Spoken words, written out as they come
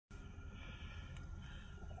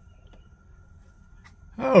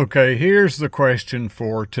Okay, here's the question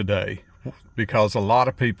for today, because a lot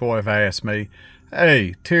of people have asked me,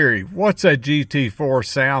 hey, Terry, what's that GT4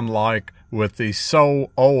 sound like with the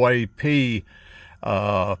SO OAP?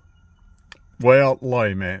 Well,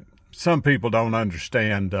 wait a minute. Some people don't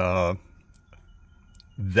understand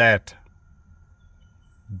that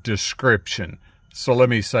description. So let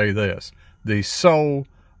me say this. The SO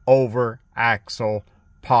over axle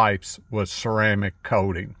pipes with ceramic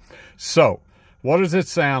coating. So, what does it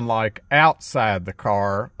sound like outside the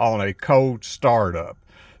car on a cold startup?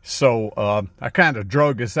 So I kind of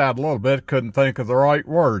drug this out a little bit, couldn't think of the right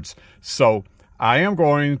words. So I am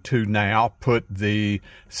going to now put the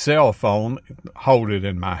cell phone, hold it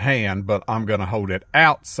in my hand, but I'm going to hold it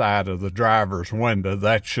outside of the driver's window.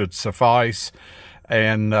 That should suffice.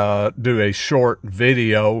 And do a short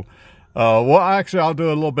video. Well, actually, I'll do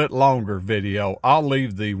a little bit longer video. I'll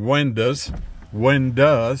leave the windows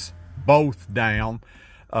both down,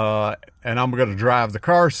 and I'm going to drive the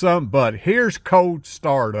car some, but here's cold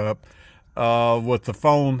startup with the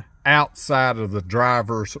phone outside of the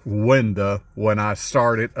driver's window when I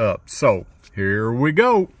start it up. So here we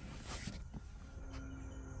go.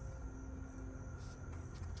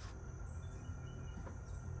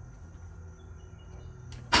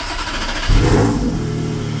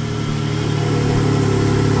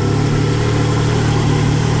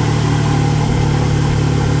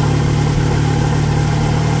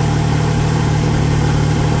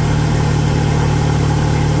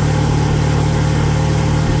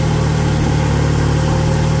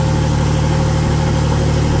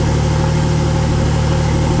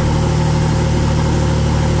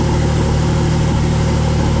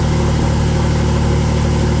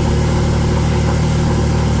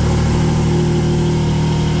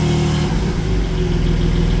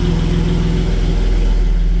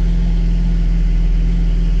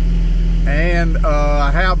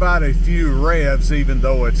 How about a few revs, even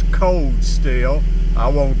though it's cold still? I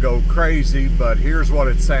won't go crazy, but here's what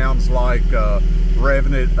it sounds like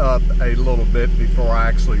revving it up a little bit before I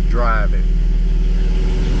actually drive it.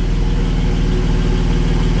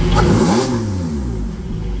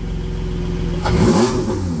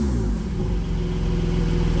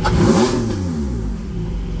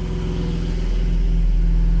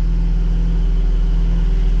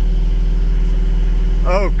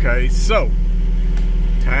 Okay, so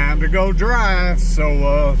time to go drive.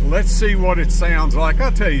 So let's see what it sounds like.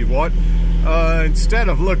 I'll tell you what, instead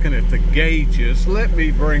of looking at the gauges, let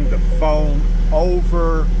me bring the phone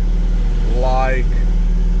over like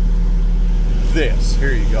this.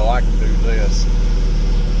 Here you go, I can do this.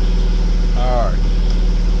 All right.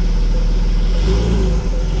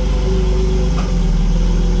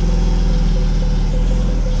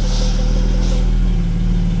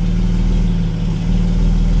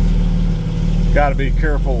 Got to be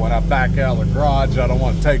careful when I back out of the garage. I don't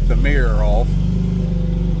want to take the mirror off.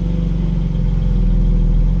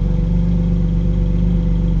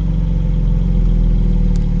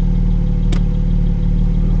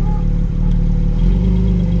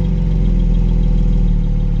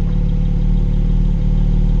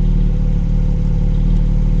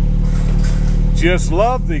 Just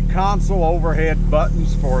love the console overhead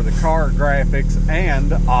buttons for the Cargraphics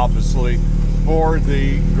and obviously for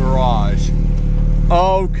the garage.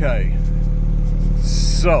 Okay,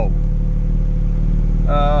 so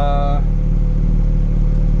I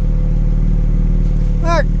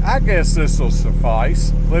guess this will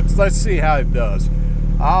suffice. Let's see how it does.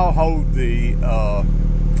 I'll hold the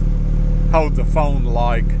phone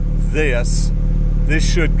like this. This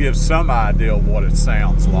should give some idea of what it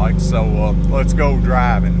sounds like. So let's go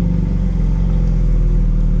driving.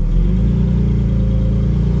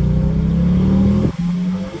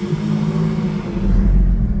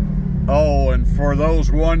 Oh, and for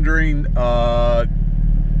those wondering,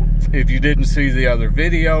 if you didn't see the other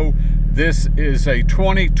video, this is a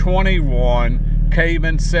 2021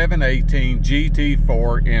 Cayman 718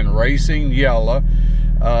 GT4 in racing yellow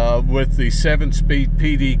with the 7-speed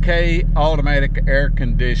PDK automatic air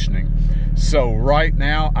conditioning. So right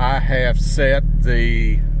now I have set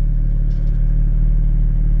the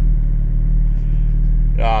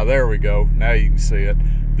there we go, now you can see it.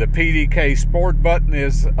 The PDK sport button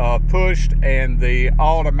is pushed, and the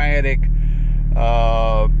automatic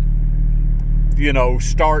you know,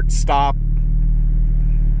 start, stop,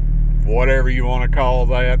 whatever you want to call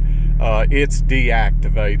that, it's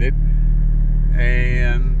deactivated.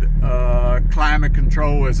 And climate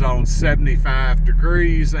control is on 75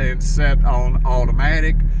 degrees and set on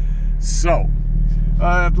automatic. So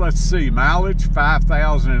let's see, mileage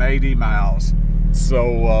 5,080 miles.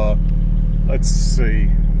 So let's see,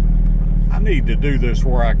 I need to do this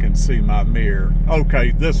where I can see my mirror.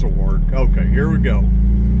 Okay, this will work. Okay, here we go.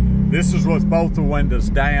 This is with both the windows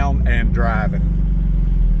down and driving.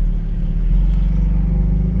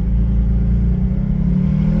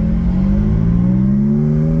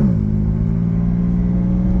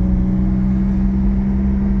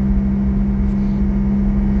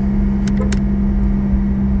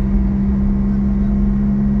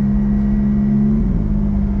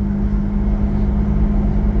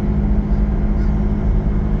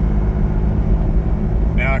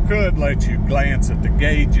 Could let you glance at the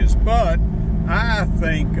gauges, but I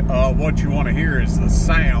think what you want to hear is the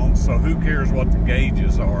sound, so who cares what the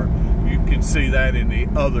gauges are? You can see that in the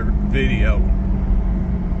other video.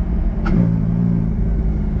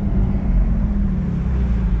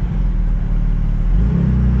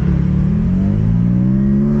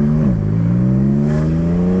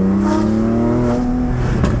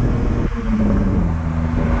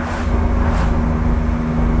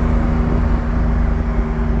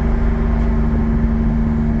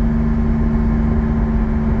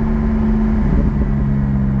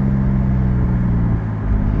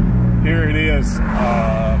 Here it is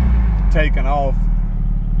taking off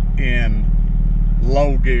in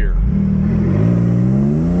low gear.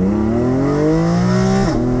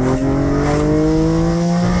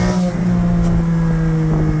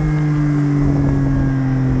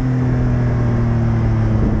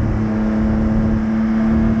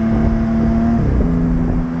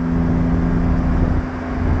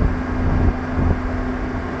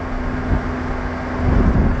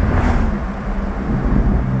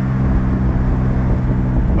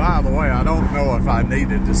 By the way, I don't know if I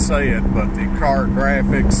needed to say it, but the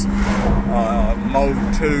Cargraphics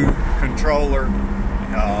Mode 2 controller,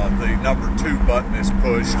 the number 2 button is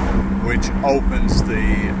pushed, which opens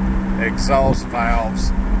the exhaust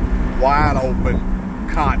valves wide open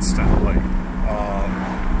constantly.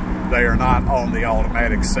 They are not on the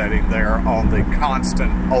automatic setting, they are on the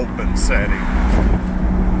constant open setting.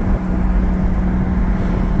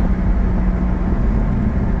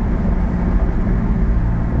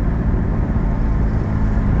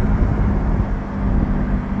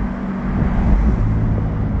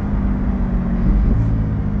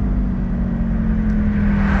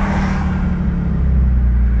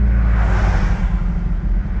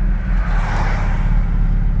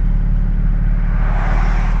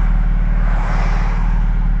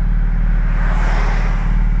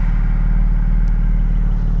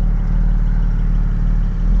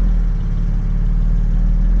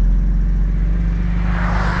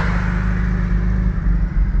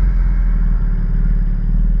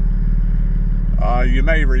 You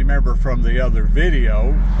may remember from the other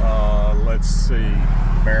video, let's see,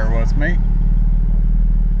 bear with me.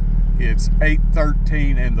 It's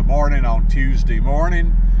 8:13 in the morning on Tuesday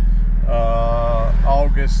morning,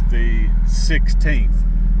 August the 16th.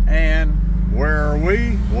 And where are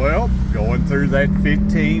we? Well, going through that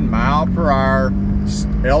 15 mile per hour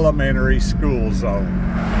elementary school zone.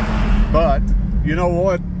 But you know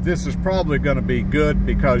what? This is probably going to be good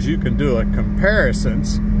because you can do a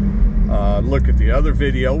comparisons. Look at the other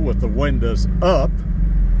video with the windows up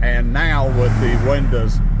and now with the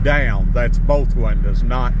windows down. That's both windows,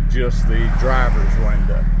 not just the driver's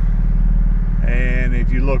window. And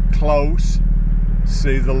if you look close,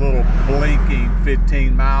 see the little blinking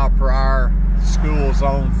 15 mile per hour school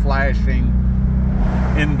zone flashing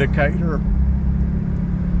indicator.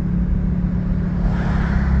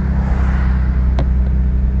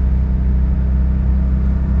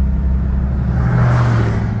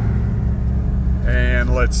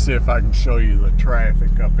 Let's see if I can show you the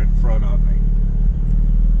traffic up in front of me.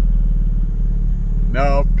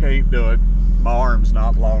 Nope, can't do it. My arm's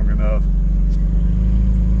not long enough.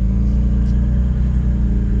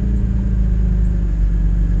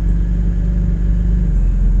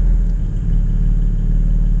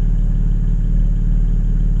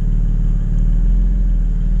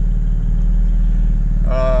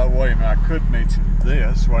 Wait a minute, I could mention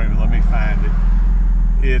this. Wait a minute, let me find it.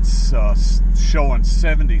 It's showing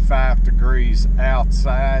 75 degrees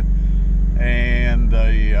outside, and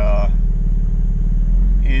the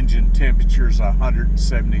engine temperature is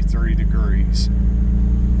 173 degrees.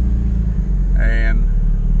 And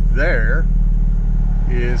there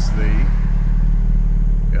is the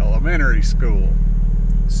elementary school.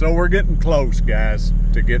 So we're getting close, guys,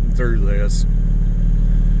 to getting through this.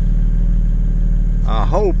 I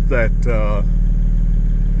hope that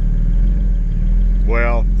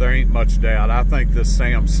well, there ain't much doubt. I think this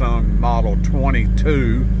Samsung Model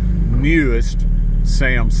 22, newest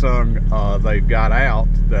Samsung they've got out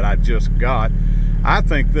that I just got, I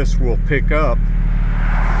think this will pick up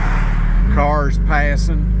cars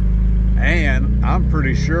passing, and I'm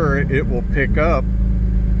pretty sure it will pick up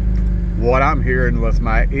what I'm hearing with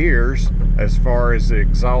my ears as far as the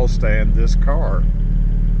exhaust and this car.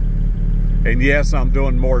 And yes, I'm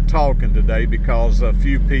doing more talking today because a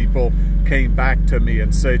few people came back to me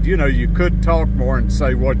and said, you know, you could talk more and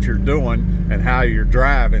say what you're doing and how you're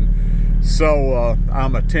driving. So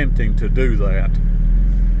I'm attempting to do that.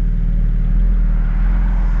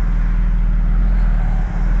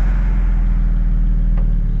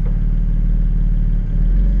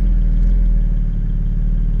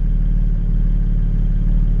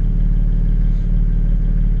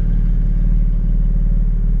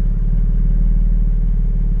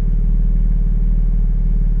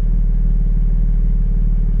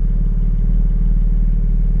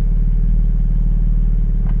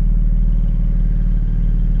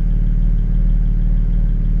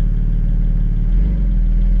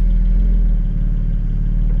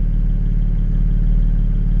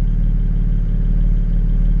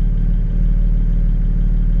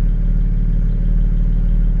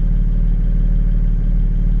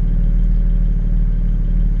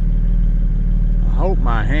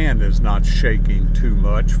 My hand is not shaking too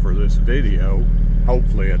much for this video.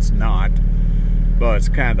 Hopefully it's not, but it's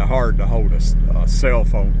kind of hard to hold a cell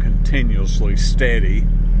phone continuously steady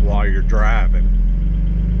while you're driving.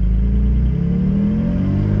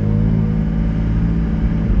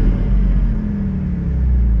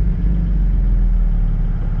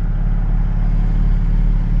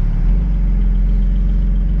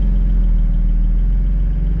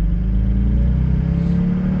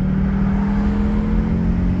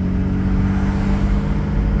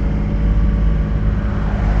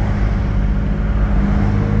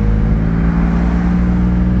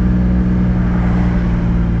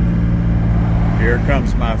 Here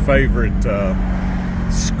comes my favorite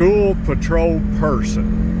school patrol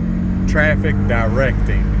person, traffic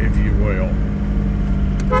directing, if you will.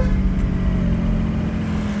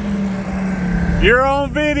 You're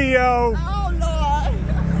on video. Oh, Lord.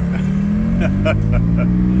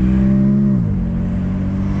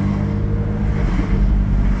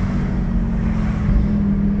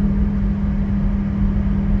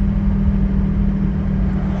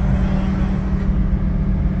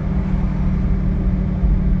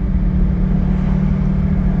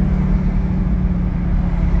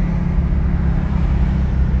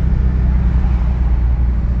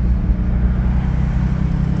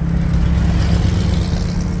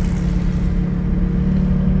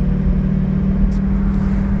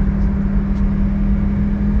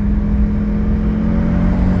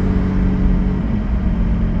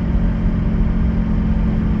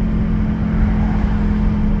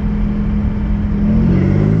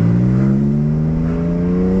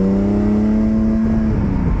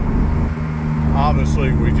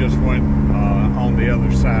 Obviously, we just went on the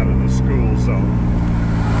other side of the school zone.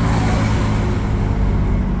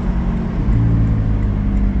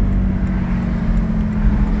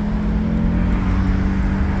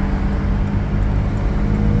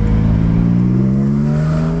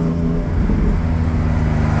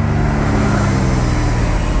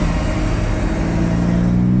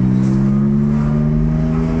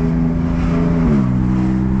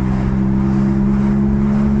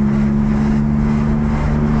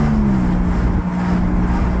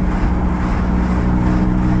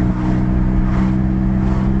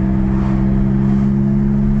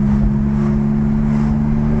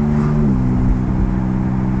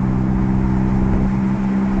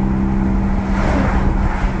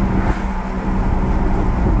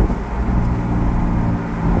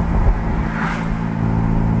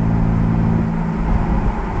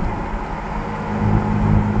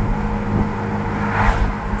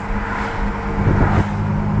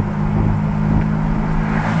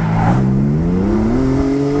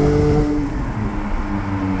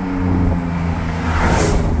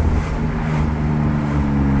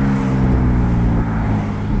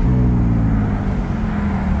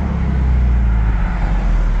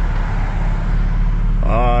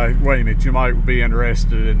 Wait a minute, you might be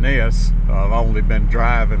interested in this. I've only been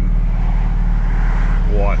driving,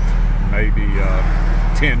 what, maybe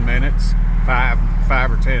 10 minutes, 5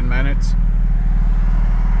 or 10 minutes.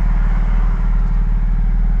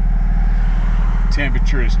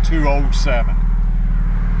 Temperature is 207.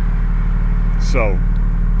 So,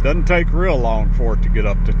 doesn't take real long for it to get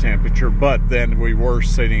up to temperature, but then we were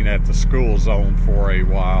sitting at the school zone for a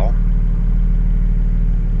while.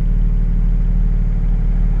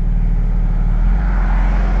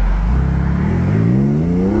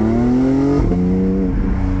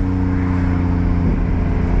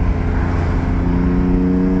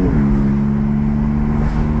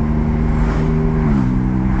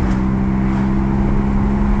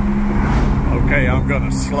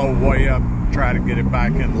 gonna slow way up, try to get it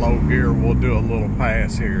back in low gear. We'll do a little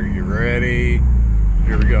pass here. You ready?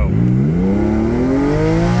 Here we go.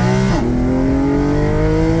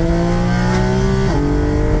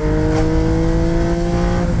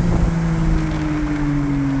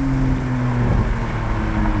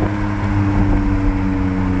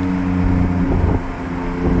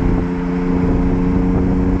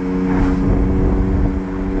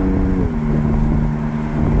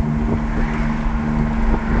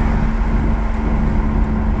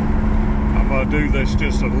 Do this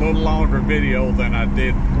just a little longer video than I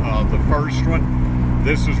did the first one.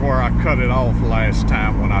 This is where I cut it off last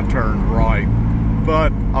time when I turned right,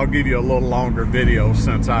 but I'll give you a little longer video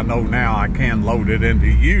since I know now I can load it into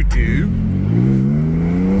YouTube.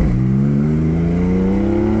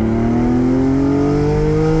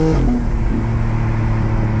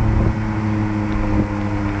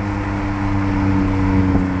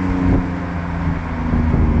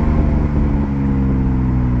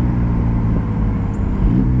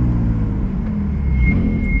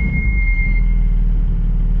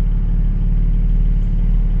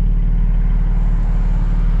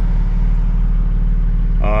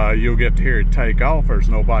 You'll get to hear it take off. There's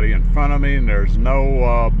nobody in front of me, and there's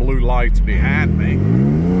no blue lights behind me.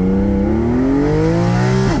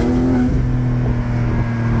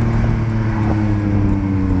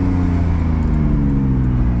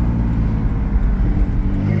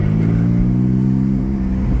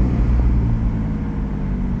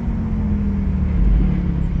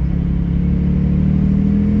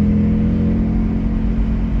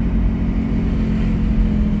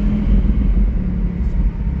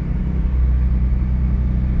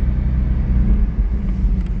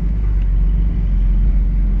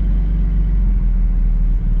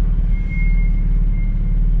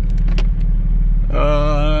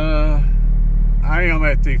 I am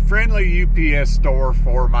at the friendly UPS store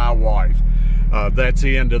for my wife. That's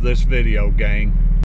the end of this video, gang.